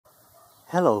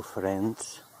Hello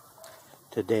friends,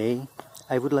 today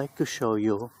I would like to show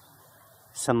you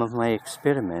some of my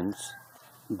experiments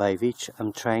by which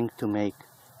I'm trying to make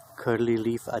curly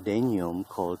leaf adenium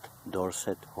called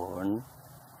Dorset Horn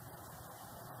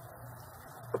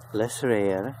less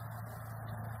rare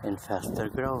and faster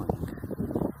growing.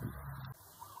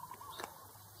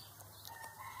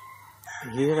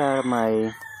 Here are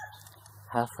my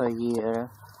half a year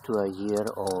to a year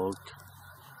old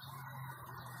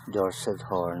Dorset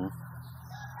Horn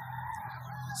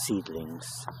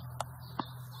seedlings,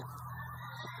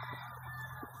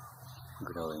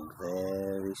 growing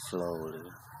very slowly.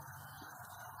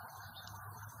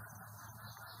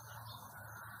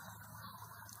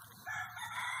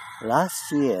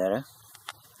 Last year,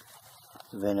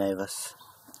 when I was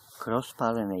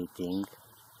cross-pollinating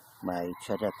my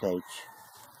cheddar page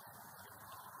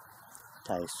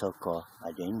Taisoko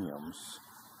adeniums,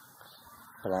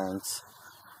 plants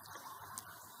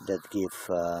that give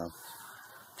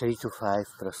 3 to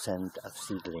 5% of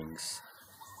seedlings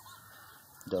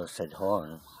Dorset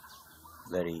Horn,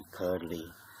 very curly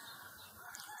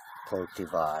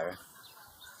cultivar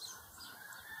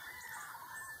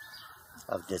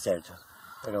of desert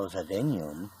rose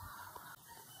adenium.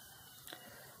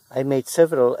 I made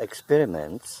several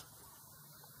experiments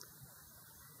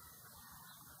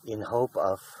in hope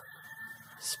of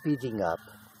speeding up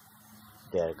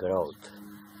their growth.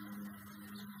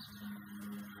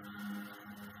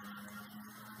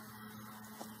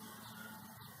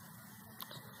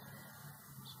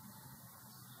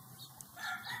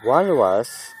 One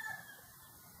was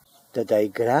that I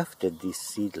grafted these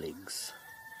seedlings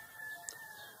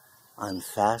on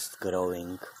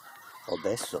fast-growing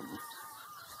obesum.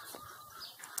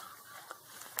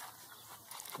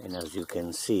 And as you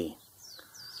can see,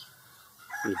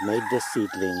 it made the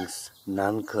seedlings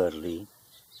non-curly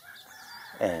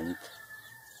and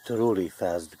truly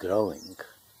fast-growing.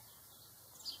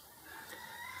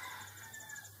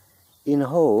 In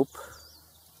hope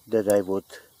that I would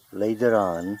later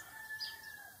on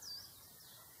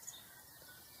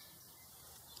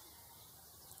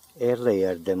air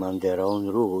layer them on their own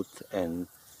root and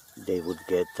they would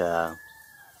get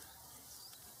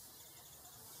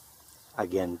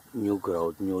again new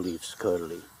growth, new leaves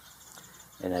curly,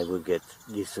 and I would get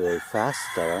this way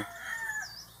faster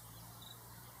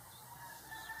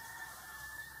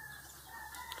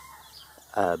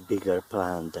a bigger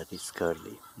plant that is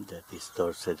curly, that is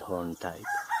Dorset Horn type.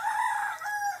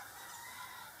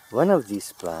 One of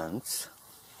these plants,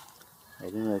 I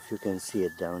don't know if you can see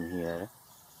it down here,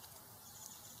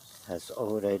 has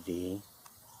already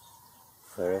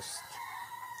first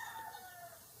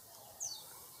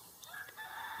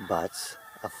buds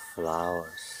of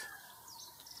flowers,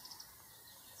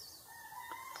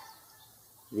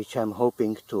 which I'm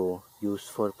hoping to use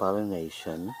for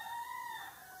pollination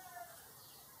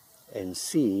and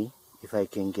see if I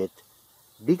can get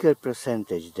bigger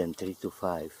percentage than 3 to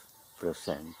 5%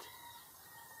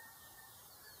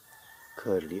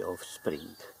 curly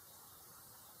offspring,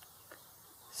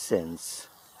 since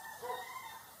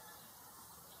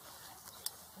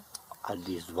at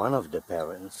least one of the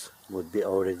parents would be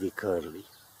already curly,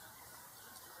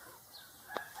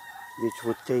 which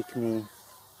would take me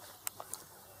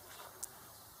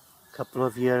a couple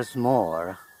of years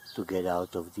more to get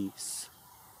out of these.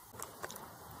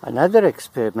 Another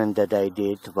experiment that I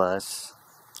did was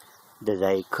that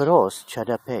I crossed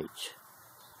cheddar page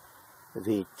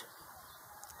with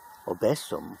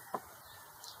obesum,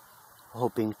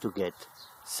 hoping to get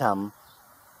some,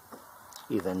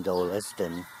 even though less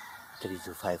than 3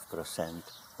 to 5%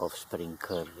 of spring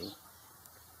curly,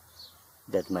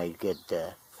 that might get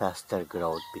the faster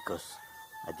growth because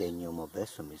Adenium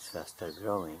obesum is faster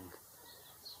growing.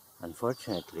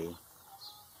 Unfortunately,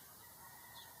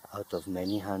 out of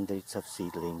many hundreds of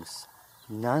seedlings,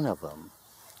 none of them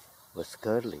was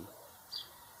curly,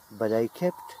 but I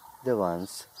kept the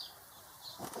ones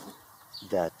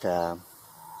that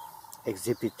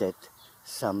exhibited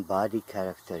some body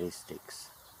characteristics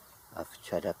of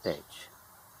cheddar page,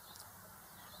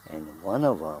 and one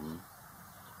of them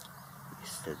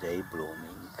is today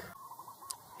blooming.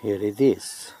 Here it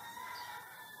is,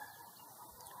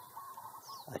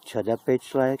 a cheddar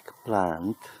page-like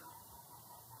plant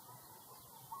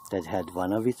that had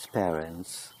one of its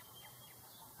parents,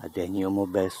 Adenium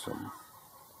obesum.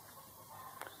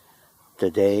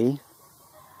 Today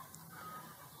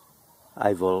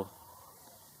I will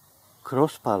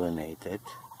cross-pollinate it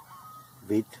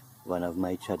with one of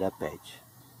my cheddar page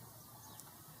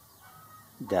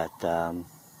that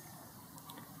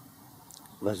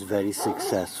was very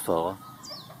successful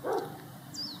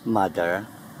mother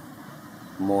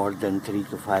more than 3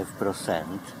 to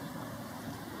 5%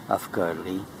 of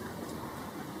curly,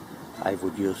 I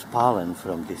would use pollen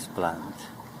from this plant.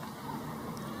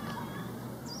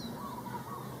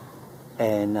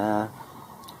 And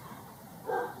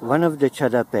one of the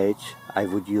cheddar page I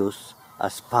would use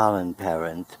as pollen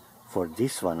parent for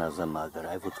this one as a mother.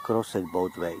 I would cross it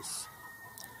both ways.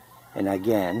 And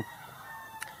again,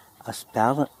 as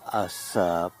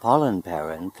pollen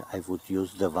parent, I would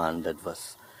use the one that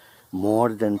was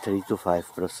more than 3 to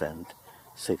 5%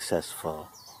 successful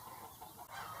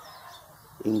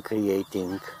in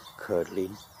creating curly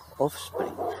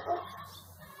offspring.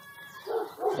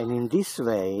 And in this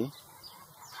way,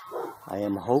 I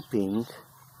am hoping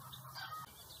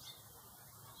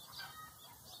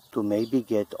to maybe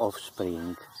get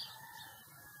offspring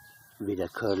with the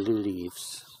curly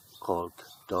leaves called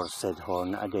Dorset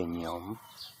Horn Adenium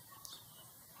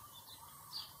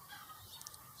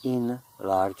in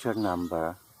larger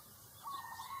number,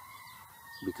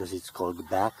 because it's called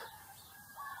back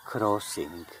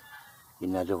crossing.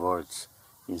 In other words,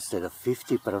 instead of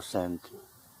 50%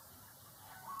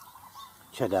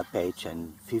 cheddar page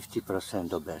and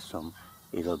 50% obesum,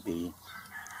 it'll be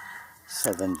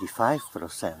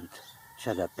 75%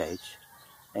 cheddar page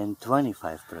and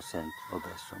 25%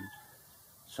 obesum.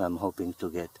 So I'm hoping to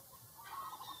get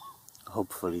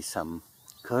hopefully some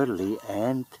curly,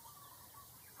 and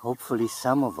hopefully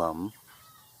some of them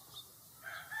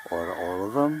or all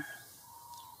of them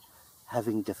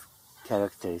having the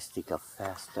characteristic of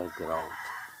faster growth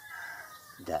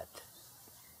that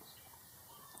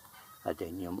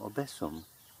Adenium obesum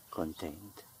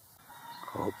contained.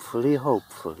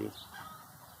 Hopefully.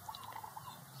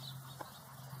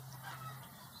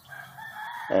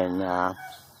 And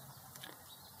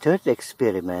third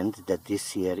experiment that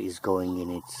this year is going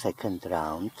in its second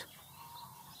round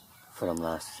from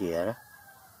last year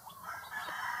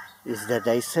is that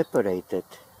I separated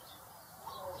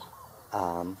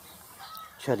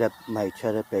my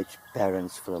cheddar page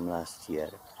parents from last year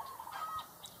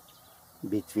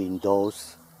between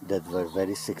those that were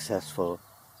very successful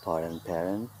pollen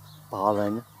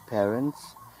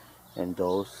parents and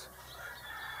those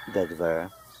that were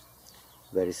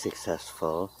very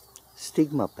successful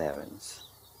stigma parents,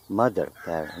 mother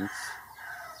parents,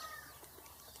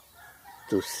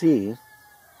 to see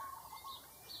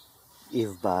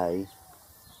if by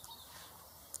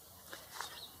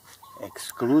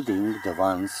excluding the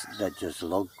ones that just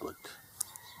look good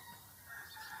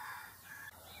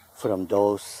from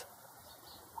those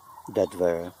that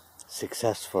were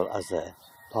successful as a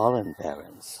pollen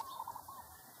parents,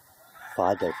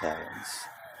 father parents,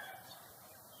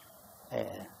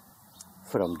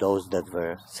 from those that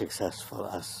were successful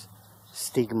as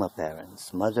stigma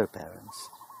parents, mother parents,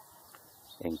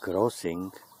 and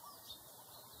crossing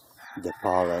the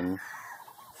pollen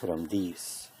from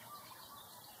these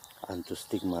onto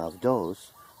stigma of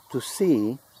those, to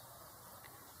see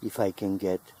if I can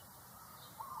get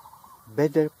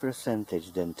better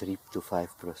percentage than 3 to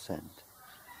 5%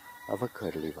 of a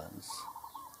curly ones.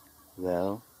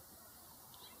 Well,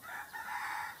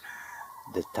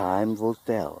 the time will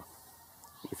tell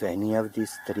if any of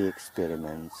these three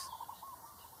experiments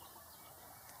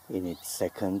in its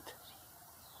second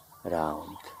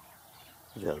round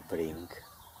will bring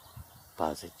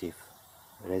positive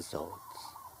results.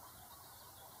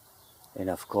 And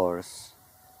of course,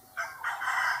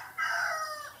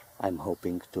 I'm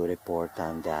hoping to report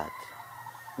on that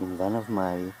in one of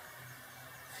my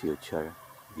future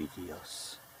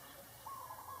videos.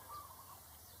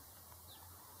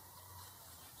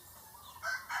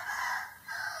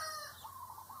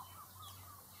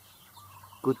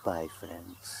 Goodbye,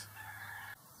 friends.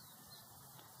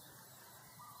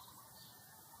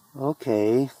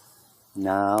 Okay,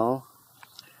 now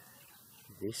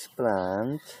this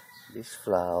plant, this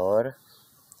flower,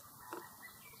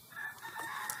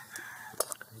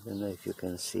 I don't know if you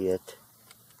can see it,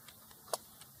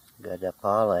 got a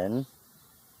pollen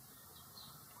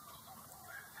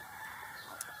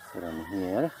from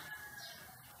here,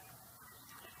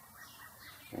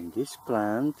 and this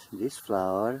plant, this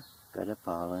flower, got a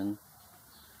pollen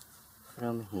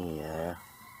from here.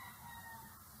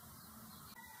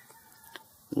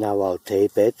 Now I'll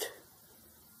tape it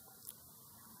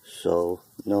so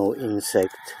no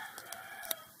insect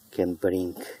can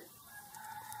bring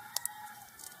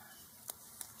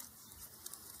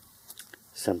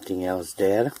something else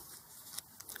there,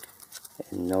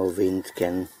 and no wind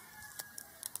can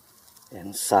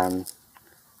and sun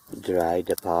dry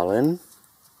the pollen.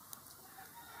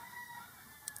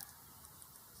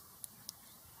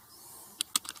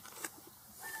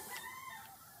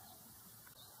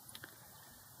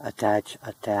 attach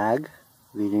a tag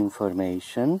with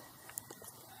information.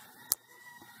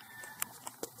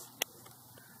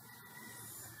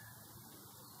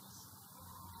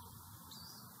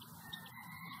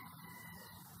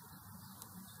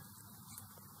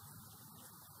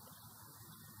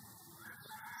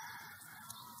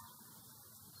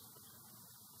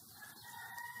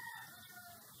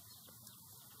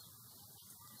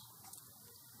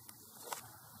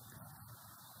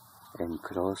 And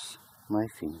cross my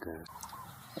finger.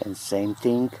 And same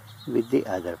thing with the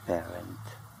other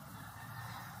parent.